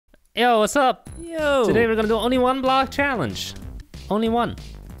Yo, what's up? Yo! Today we're gonna do only one block challenge. Only one.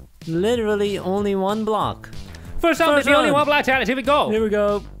 Literally only one block. First up is the only one block challenge. Here we go. Here we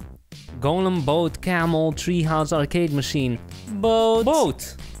go. Golem, boat, camel, treehouse, arcade machine. Boat.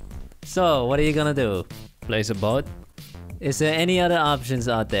 Boat. So, what are you gonna do? Place a boat. Is there any other options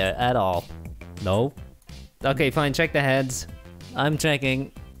out there at all? No. Okay, fine. Check the heads. I'm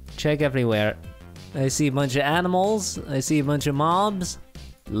checking. Check everywhere. I see a bunch of animals. I see a bunch of mobs.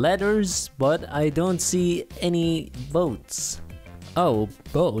 Letters, but I don't see any boats. Oh,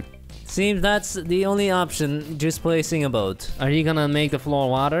 boat. Seems that's the only option, just placing a boat. Are you gonna make the floor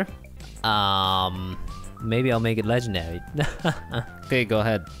water? Maybe I'll make it legendary. Okay, go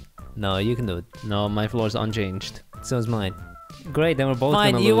ahead. No, you can do it. No, my floor's unchanged. So is mine. Great, then we're both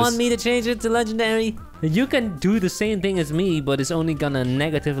Fine, gonna you lose. want me to change it to legendary? You can do the same thing as me, but it's only gonna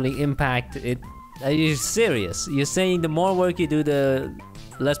negatively impact it. Are you serious? You're saying the more work you do, the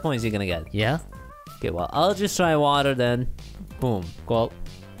less points you're gonna get? Yeah? Okay, well, I'll just try water then. Boom. Well,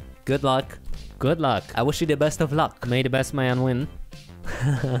 Good luck. good luck. I wish you the best of luck. May the best man win.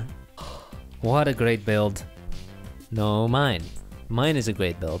 What a great build. No, mine. Mine is a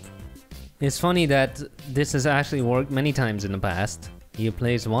great build. It's funny that this has actually worked many times in the past. You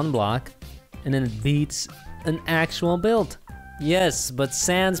place one block, and then it beats an actual build. Yes, but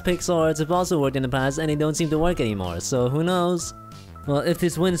Sans pixel arts have also worked in the past and they don't seem to work anymore, so who knows? Well, if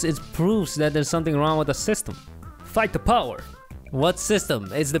this wins, it proves that there's something wrong with the system. Fight the power. What system?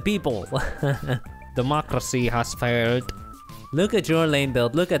 It's the people. Democracy has failed. Look at your lane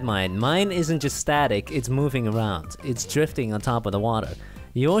build, look at mine. Mine isn't just static, it's moving around. It's drifting on top of the water.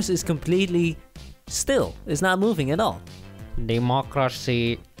 Yours is completely still. It's not moving at all.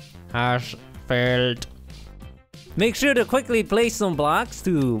 Democracy has failed. Make sure to quickly place some blocks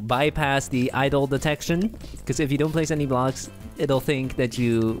to bypass the idle detection. Because if you don't place any blocks, it'll think that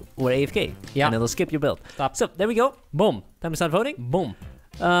you were AFK. Yeah. And it'll skip your build. Stop. So, there we go. Boom. Time to start voting. Boom.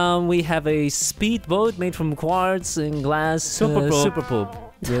 We have a speedboat made from quartz and glass. Super poop. Super poop.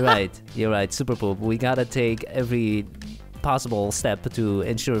 You're right. You're right. Super poop. We gotta take every possible step to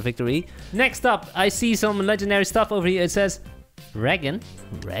ensure victory. Next up, I see some legendary stuff over here. It says Regan.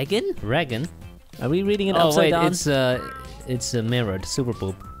 Regan? Regan. Are we reading it Oh upside wait, down? it's mirrored. Super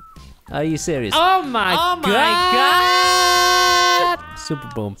poop. Are you serious? Oh my god! Super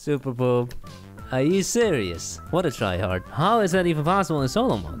poop. Super poop. Are you serious? What a tryhard. How is that even possible in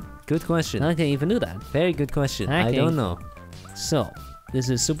solo mode? Good question. I can't even do that. Very good question. I Okay. don't know. So, this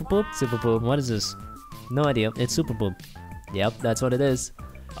is super poop. Super poop. What is this? No idea. It's super poop. Yep, that's what it is.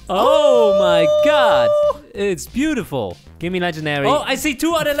 Oh my god! It's beautiful. Give me legendary. Oh, I see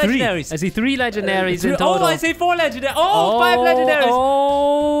two other legendaries. I see three legendaries in total. Oh, I see four legendaries. Oh, five legendaries.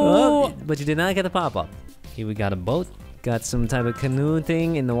 Oh. Well, but you did not get a pop-up. Here we got a boat. Got some type of canoe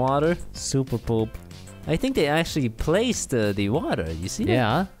thing in the water. Super poop. I think they actually placed the water. You see that?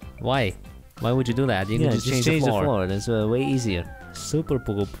 Yeah. Why? Why would you do that? You can just change the floor. That's way easier. Super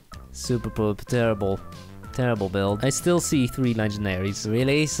poop. Super poop. Terrible. Terrible build. I still see three legendaries.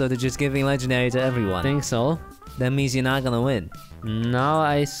 Really? So they're just giving legendary to everyone? Think so. That means you're not gonna win. Now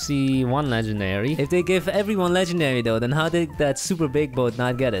I see one legendary. If they give everyone legendary though, then how did that super big boat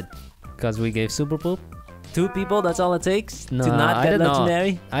not get it? Because we gave super poop? Two people, that's all it takes No, to not I get don't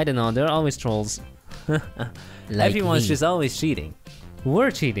legendary? know. I don't know. They're always trolls. Everyone's me. just always cheating.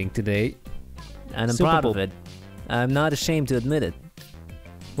 We're cheating today. And I'm Super proud poop. of it. I'm not ashamed to admit it.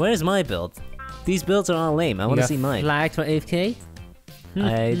 Where's my build? These builds are all lame. I want to see mine. Flagged for AFK?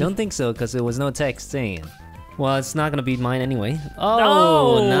 I don't think so, because there was no text saying it. Well, it's not gonna beat mine anyway.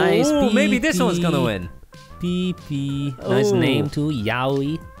 Oh, nice. Ooh, maybe this PP. one's gonna win. PP. Nice Ooh. name too.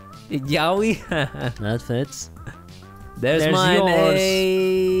 Yowie. Yowie? That fits. There's mine. yours.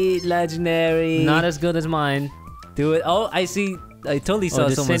 Hey, legendary. Not as good as mine. Do it. Oh, I see. I totally saw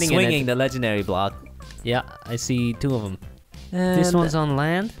just someone sitting in swinging it. the legendary block. Yeah, I see two of them. This And- one's on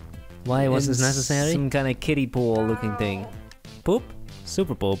land. Why was and this necessary? Some kind of kiddie pool looking thing. Poop?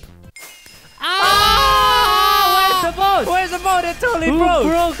 Super poop. Ah! Where's the boat? Where's the boat? It totally Who broke.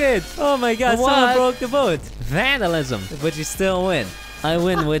 broke it? Oh my god, What? someone broke the boat. Vandalism. But you still win. I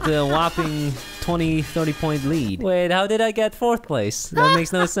win with a whopping 20-30 point lead. Wait, how did I get fourth place? That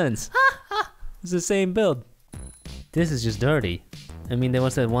makes no sense. It's the same build. This is just dirty. I mean, there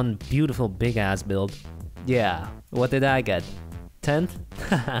was that one beautiful big ass build. Yeah. What did I get? 10th?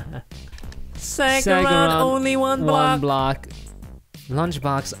 Second round, only one block. One block.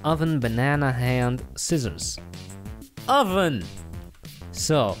 Lunchbox, oven, banana, hand, scissors. Oven.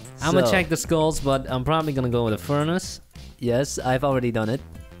 So, I'm gonna check the skulls, but I'm probably gonna go with a furnace. Yes, I've already done it.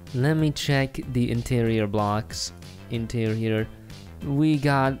 Let me check the interior blocks. Interior. We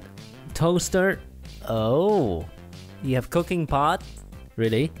got Toaster. Oh. You have cooking pot?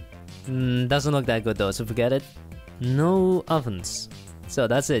 Really? Doesn't look that good though, so forget it. No ovens. So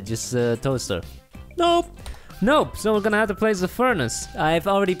that's it, just a toaster. Nope. Nope, so we're gonna have to place a furnace. I've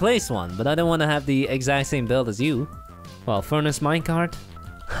already placed one, but I don't want to have the exact same build as you. Well, furnace minecart.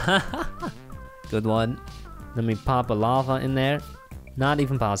 Good one. Let me pop a lava in there. Not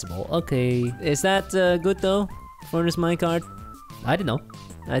even possible. Okay. Is that good though? Furnace minecart? I don't know.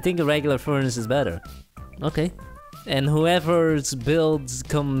 I think a regular furnace is better. Okay. And whoever's builds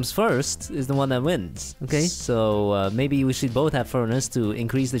comes first is the one that wins. Okay. So maybe we should both have furnace to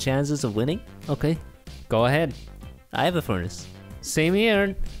increase the chances of winning. Okay. Go ahead. I have a furnace. Same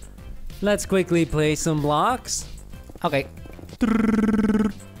here. Let's quickly place some blocks. Okay.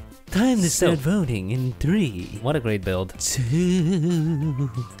 Time to start voting in 3, What a great build. 2.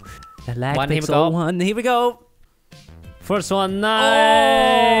 I like One, here we pixel go. 1. Here we go. First one,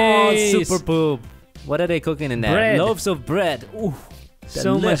 nice! Oh, super poop. What are they cooking in there? Bread. Loaves of bread. Ooh,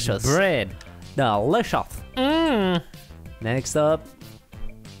 So much delicious. bread. Delicious. Mmm. Next up.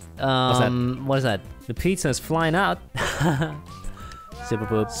 What is that? The pizza's flying out. Super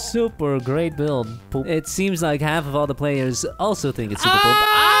poop. Super great build. Poop. It seems like half of all the players also think it's super poop.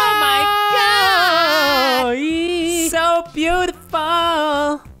 Oh my god! So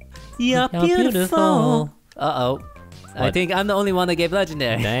beautiful. You're beautiful. Uh-oh. I What? think I'm the only one that gave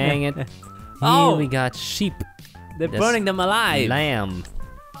legendary. Dang it. Oh. Here we got sheep. They're Yes. burning them alive. Lamb.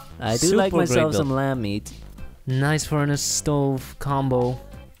 I do Super like great myself build. some lamb meat. Nice furnace stove combo.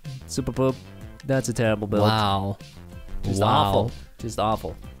 Super poop. That's a terrible build. Wow. Just Wow. awful. Just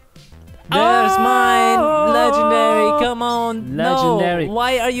awful. There's mine. Legendary. Come on. Legendary. No.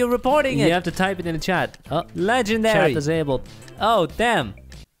 Why are you reporting it? You have to type it in the chat. Oh, chat Legendary. disabled. Oh, damn.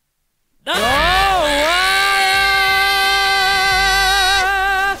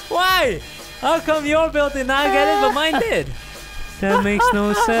 Why? How come your build did not get it, but mine did? That makes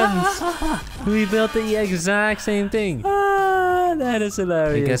no sense. We built the exact same thing. That is I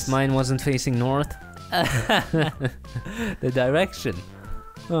hilarious. guess mine wasn't facing north. The direction.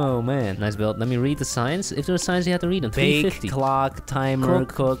 Oh man. Nice build. Let me read the signs. If there's signs, you have to read them. Bake, 350. clock, timer,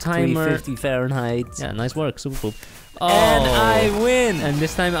 cook, timer. 350 Fahrenheit. Yeah, nice work. Super poop. And I win. And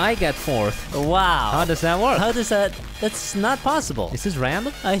this time I get fourth. Wow. How does that work? How does that? That's not possible. Is this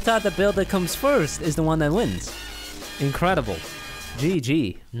random? I thought the build that comes first is the one that wins. Incredible.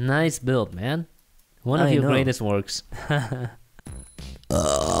 GG. Nice build, man. One of I your know. greatest works.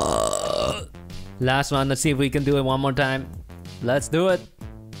 Last one. Let's see if we can do it one more time. Let's do it.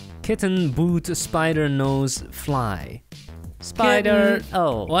 Kitten, boot, spider, nose, fly. Spider. Kitten.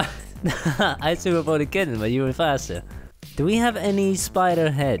 Oh. What? I super voted kitten, but you were faster. Do we have any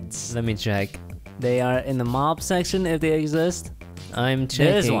spider heads? Let me check. They are in the mob section if they exist. I'm checking.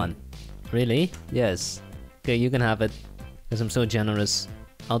 There is one. Really? Yes. Okay, you can have it. Because I'm so generous.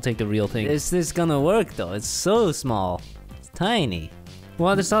 I'll take the real thing. Is this gonna work though? It's so small. It's tiny.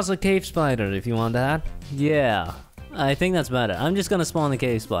 Well, there's also a cave spider if you want that. Yeah. I think that's better. I'm just gonna spawn the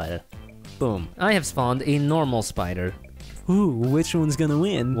cave spider. Boom. I have spawned a normal spider. Ooh, which one's gonna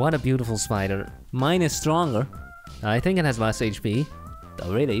win? What a beautiful spider. Mine is stronger. I think it has less HP.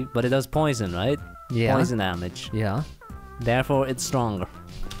 Oh, really? But it does poison, right? Yeah. Poison damage. Yeah. Therefore, it's stronger.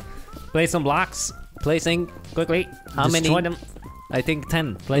 Place some blocks. Placing. Quickly. How many? Destroy them. I think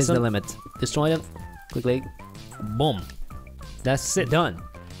 10 Place is the them. limit. Destroy them. Quickly. Boom. That's it. Done.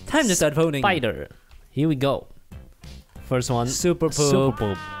 Time to start voting. Spider. Here we go. First one. Super poop. Super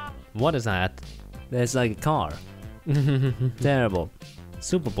poop. What is that? That's like a car. Terrible.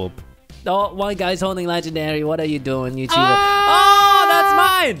 Super poop. Oh, one guy's holding legendary. What are you doing, you cheater? Oh, that's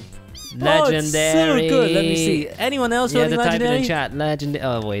mine! Legendary. Oh, it's so good. Let me see. Anyone else You have voting to type it legendary? in chat. Legendary.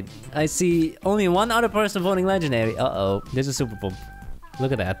 Oh, wait. I see only one other person voting legendary. Uh-oh. There's a super poop.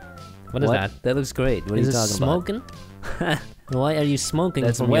 Look at that. What is that? That looks great. What Is are it you talking smoking? Why are you smoking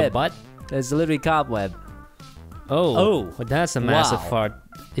That's from your web. butt? about? That's literally cobweb. Oh. Oh. Well, that's a massive Wow. fart.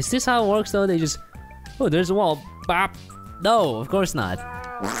 Is this how it works though? They just... Oh, there's a wall. Bop. No, of course not.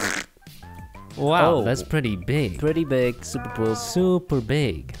 Wow, Oh. that's pretty big. Pretty big, super poop. Super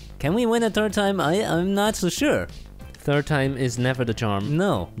big. Can we win a third time? I'm not so sure. Third time is never the charm.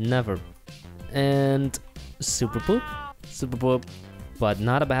 No. Never. And... Super poop? Super poop. But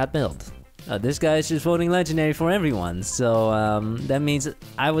not a bad build. This guy's just voting legendary for everyone. So that means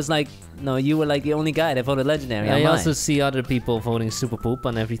I was like, no, you were like the only guy that voted legendary on I mine. also see other people voting super poop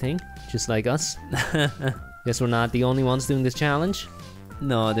on everything. Just like us. Guess we're not the only ones doing this challenge.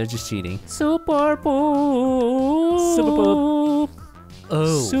 No, they're just cheating. Super poop. Super poop.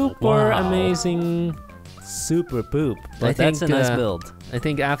 Oh, Super wow. amazing. Super poop. I But that's a think, nice build. I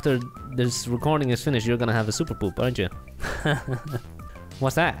think after this recording is finished, you're gonna have a super poop, aren't you?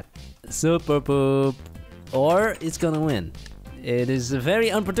 What's that? Super poop. Or it's gonna win. It is very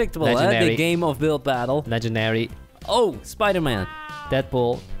unpredictable, Legendary. the game of build battle. Legendary. Oh, Spider-Man.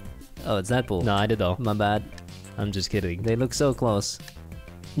 Deadpool. Oh, it's Deadpool. No, I did though. My bad. I'm just kidding. They look so close.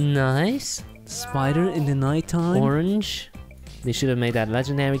 Nice. Spider in the nighttime. Orange. They should have made that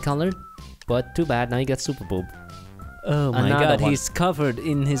legendary color. But too bad, now you get super poop. Oh my Another god, one. he's covered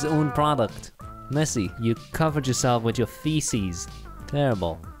in his own product. Messy. You covered yourself with your feces.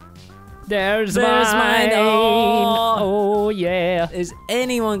 Terrible. There's mine. mine. Oh. Oh yeah. Is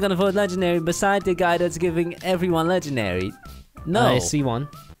anyone gonna vote legendary beside the guy that's giving everyone legendary? No. I see one.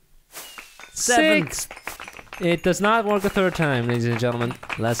 7th. It does not work a third time, ladies and gentlemen.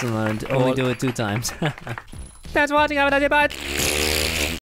 Lesson learned. Only do it 2 times. Thanks for watching. Have a nice day. Bye.